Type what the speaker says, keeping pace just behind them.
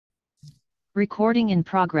Recording in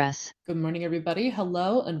progress. Good morning, everybody.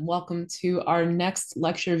 Hello, and welcome to our next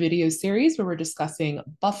lecture video series where we're discussing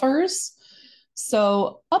buffers.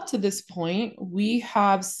 So up to this point, we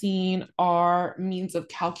have seen our means of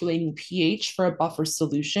calculating pH for a buffer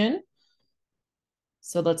solution.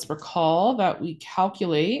 So let's recall that we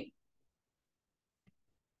calculate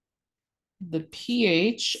the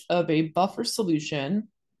pH of a buffer solution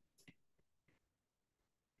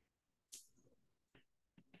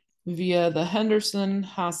via the Henderson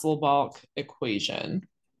Hasselbalch equation,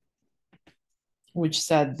 which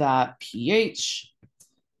said that pH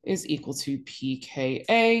is equal to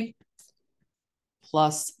pKa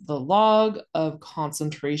plus the log of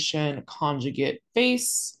concentration conjugate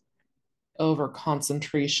base over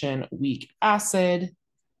concentration weak acid.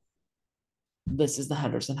 This is the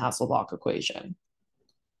Henderson Hasselbalch equation.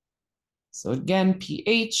 So again,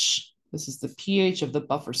 pH, this is the pH of the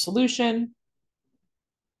buffer solution.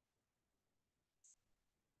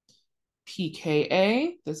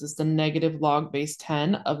 pKa, this is the negative log base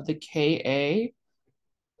 10 of the Ka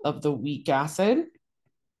of the weak acid.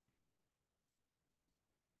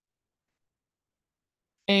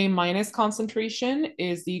 A minus concentration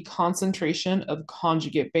is the concentration of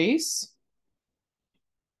conjugate base.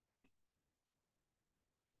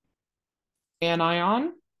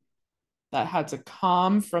 Anion that had to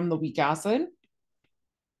come from the weak acid.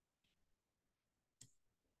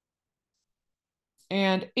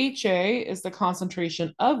 And HA is the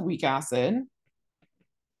concentration of weak acid,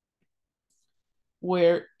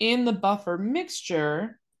 where in the buffer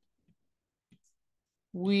mixture,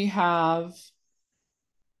 we have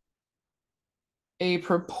a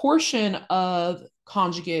proportion of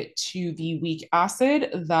conjugate to the weak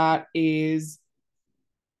acid that is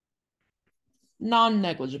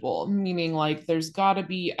non-negligible, meaning like there's got to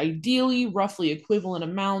be ideally roughly equivalent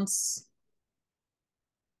amounts.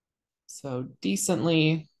 So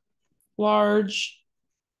decently large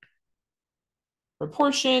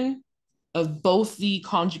proportion of both the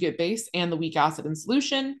conjugate base and the weak acid in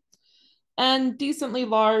solution, and decently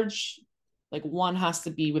large, like one has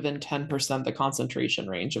to be within 10% the concentration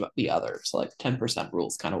range of the other. So like 10% rule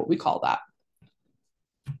is kind of what we call that.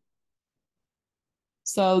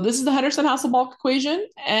 So this is the Henderson-Hasselbalch equation,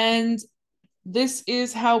 and this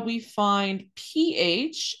is how we find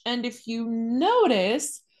pH. And if you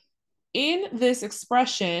notice, in this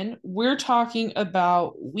expression, we're talking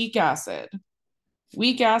about weak acid.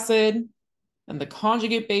 Weak acid and the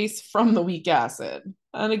conjugate base from the weak acid.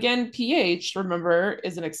 And again, pH, remember,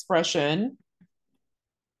 is an expression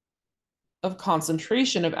of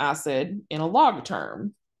concentration of acid in a log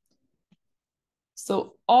term.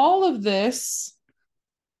 So all of this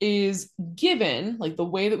is given, like the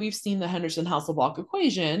way that we've seen the Henderson-Hasselbalch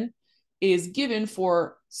equation is given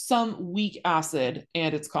for some weak acid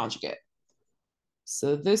and its conjugate.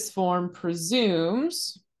 So this form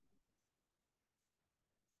presumes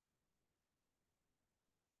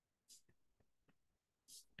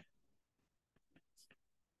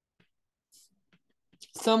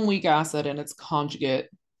some weak acid and its conjugate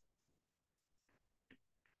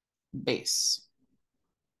base.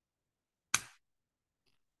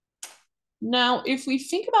 Now, if we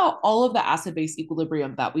think about all of the acid-base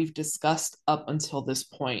equilibrium that we've discussed up until this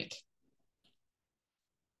point,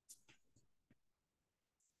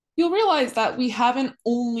 you'll realize that we haven't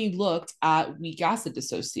only looked at weak acid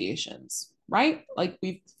dissociations, right? Like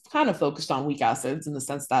we've kind of focused on weak acids in the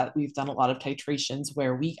sense that we've done a lot of titrations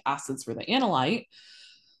where weak acids were the analyte,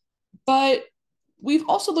 but we've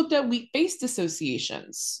also looked at weak base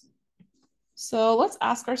dissociations. So let's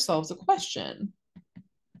ask ourselves a question.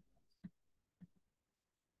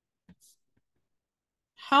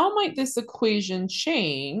 How might this equation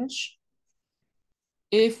change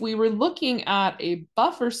if we were looking at a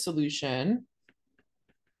buffer solution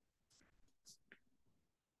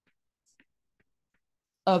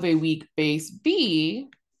of a weak base B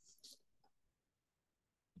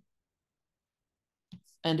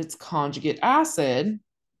and its conjugate acid,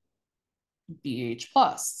 BH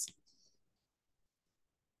plus?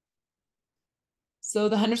 So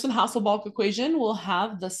the Henderson-Hasselbalch equation will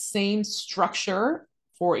have the same structure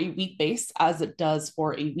for a weak base as it does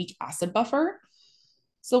for a weak acid buffer.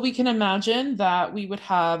 So we can imagine that we would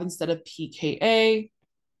have, instead of pKa,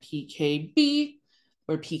 pKb,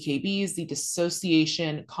 where pKb is the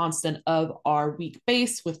dissociation constant of our weak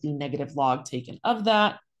base with the negative log taken of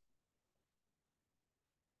that.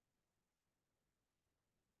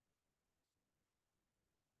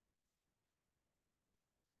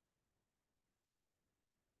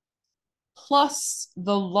 Plus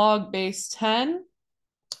the log base 10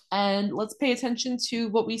 And let's pay attention to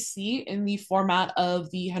what we see in the format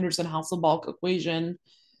of the Henderson Hasselbalch equation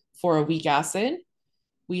for a weak acid.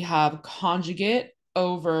 We have conjugate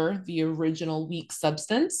over the original weak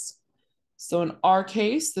substance. So in our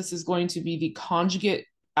case, this is going to be the conjugate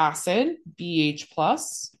acid, BH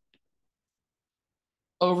plus,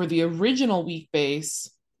 over the original weak base,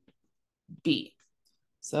 B.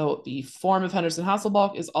 So the form of Henderson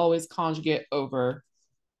Hasselbalch is always conjugate over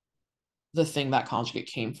the thing that conjugate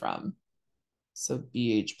came from. So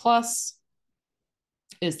BH plus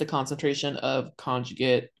is the concentration of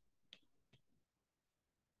conjugate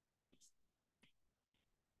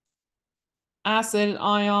acid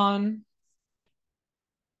ion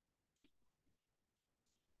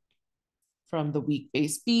from the weak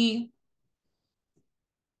base B.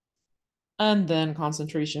 And then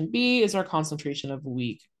concentration B is our concentration of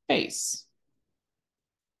weak base.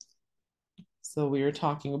 So we are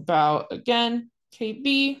talking about, again,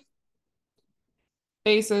 KB,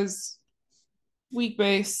 bases, weak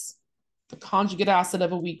base, the conjugate acid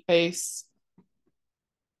of a weak base.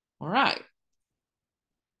 All right.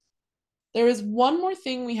 There is one more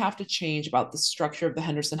thing we have to change about the structure of the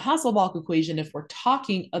Henderson-Hasselbalch equation if we're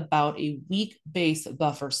talking about a weak base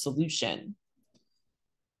buffer solution.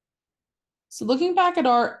 So looking back at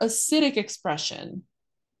our acidic expression,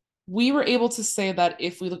 we were able to say that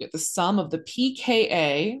if we look at the sum of the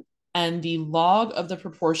pKa and the log of the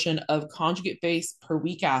proportion of conjugate base per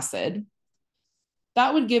weak acid,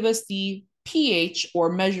 that would give us the pH, or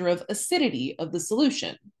measure of acidity, of the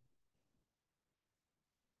solution.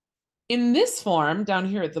 In this form, down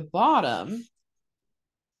here at the bottom,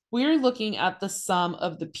 we're looking at the sum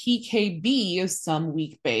of the pKb of some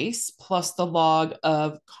weak base plus the log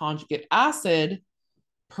of conjugate acid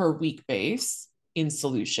per weak base in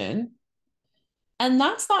solution. And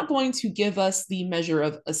that's not going to give us the measure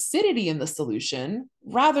of acidity in the solution.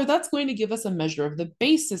 Rather, that's going to give us a measure of the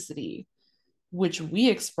basicity, which we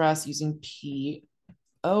express using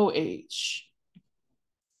pOH.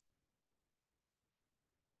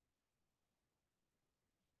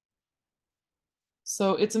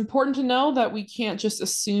 So it's important to know that we can't just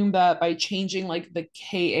assume that by changing like the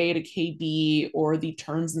Ka to Kb or the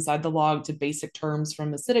terms inside the log to basic terms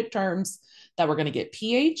from acidic terms that we're going to get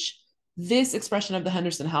pH. This expression of the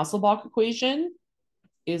Henderson-Hasselbalch equation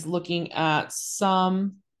is looking at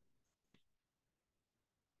some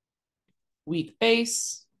weak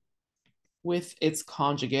base with its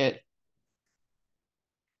conjugate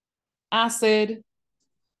acid,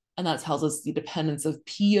 and that tells us the dependence of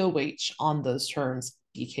pOH on those terms,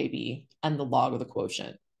 pKb, and the log of the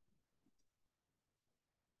quotient.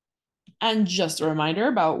 And just a reminder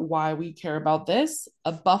about why we care about this.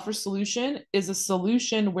 A buffer solution is a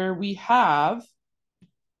solution where we have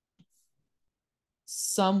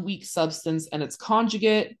some weak substance and its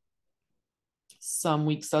conjugate, some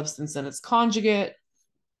weak substance and its conjugate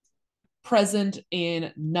present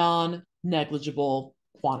in non-negligible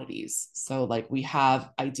quantities. So like we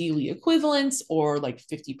have ideally equivalents, or like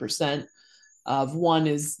 50% of one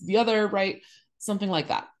is the other, right? Something like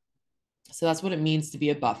that. So that's what it means to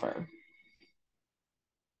be a buffer.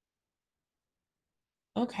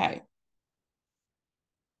 Okay.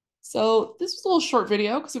 So this was a little short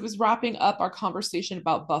video because it was wrapping up our conversation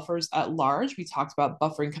about buffers at large. We talked about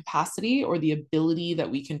buffering capacity, or the ability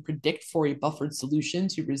that we can predict for a buffered solution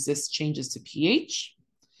to resist changes to pH.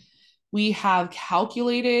 We have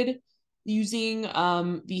calculated, using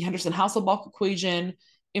the Henderson-Hasselbalch equation,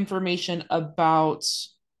 information about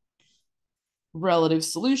relative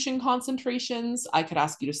solution concentrations. I could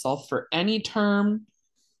ask you to solve for any term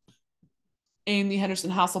in the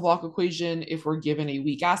Henderson-Hasselbalch equation if we're given a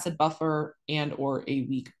weak acid buffer and or a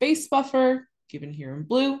weak base buffer, given here in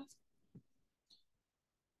blue.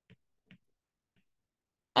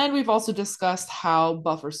 And we've also discussed how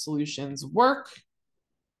buffer solutions work.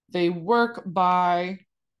 They work by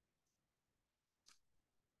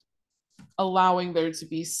allowing there to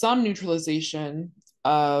be some neutralization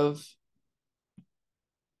of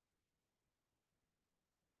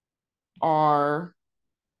our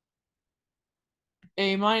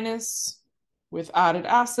A minus with added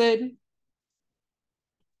acid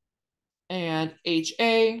and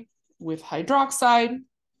HA with hydroxide.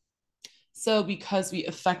 So because we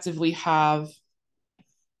effectively have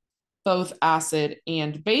both acid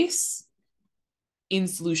and base in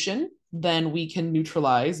solution, then we can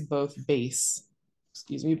neutralize both base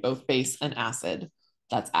and acid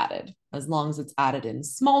that's added, as long as it's added in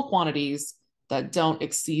small quantities that don't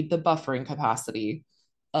exceed the buffering capacity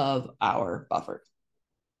of our buffer.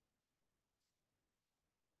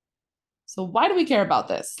 So why do we care about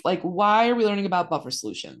this? Like, why are we learning about buffer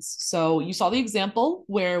solutions? So you saw the example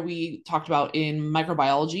where we talked about in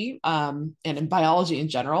microbiology and in biology in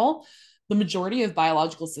general. The majority of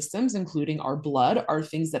biological systems, including our blood, are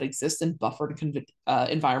things that exist in buffered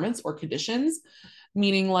environments or conditions,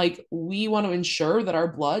 meaning like we want to ensure that our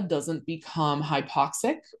blood doesn't become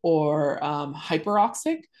hypoxic or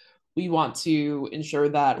hyperoxic. We want to ensure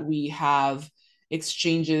that we have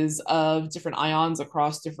exchanges of different ions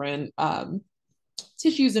across different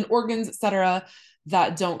tissues and organs, et cetera,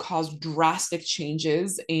 that don't cause drastic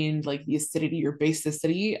changes in like the acidity or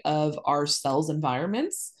basicity of our cells'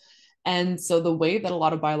 environments. And so the way that a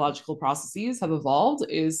lot of biological processes have evolved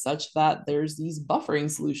is such that there's these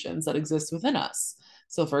buffering solutions that exist within us.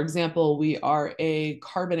 So, for example, we are a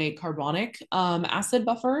carbonate carbonic acid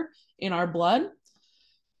buffer in our blood.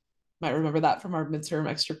 Might remember that from our midterm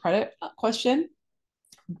extra credit question.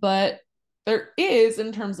 But there is,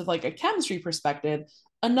 in terms of like a chemistry perspective,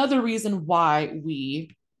 another reason why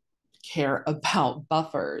we care about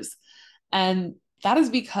buffers. And that is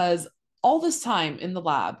because all this time in the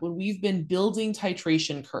lab, when we've been building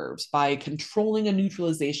titration curves by controlling a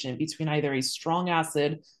neutralization between either a strong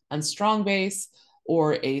acid and strong base,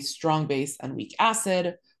 or a strong base and weak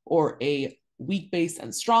acid, or a weak base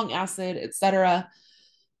and strong acid, etc.,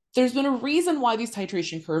 there's been a reason why these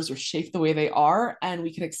titration curves are shaped the way they are, and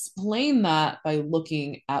we can explain that by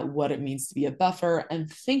looking at what it means to be a buffer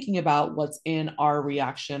and thinking about what's in our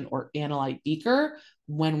reaction or analyte beaker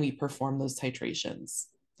when we perform those titrations.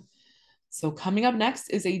 So coming up next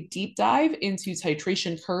is a deep dive into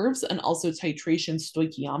titration curves and also titration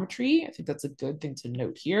stoichiometry. I think that's a good thing to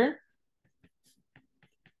note here.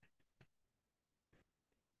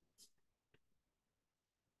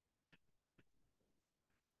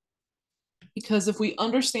 Because if we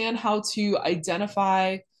understand how to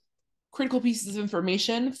identify critical pieces of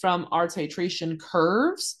information from our titration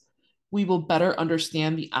curves, we will better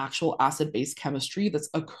understand the actual acid-base chemistry that's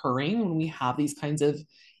occurring when we have these kinds of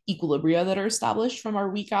equilibria that are established from our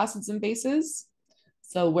weak acids and bases.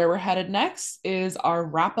 So where we're headed next is our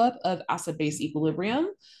wrap-up of acid-base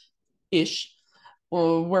equilibrium-ish,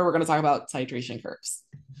 where we're going to talk about titration curves.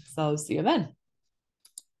 So see you then.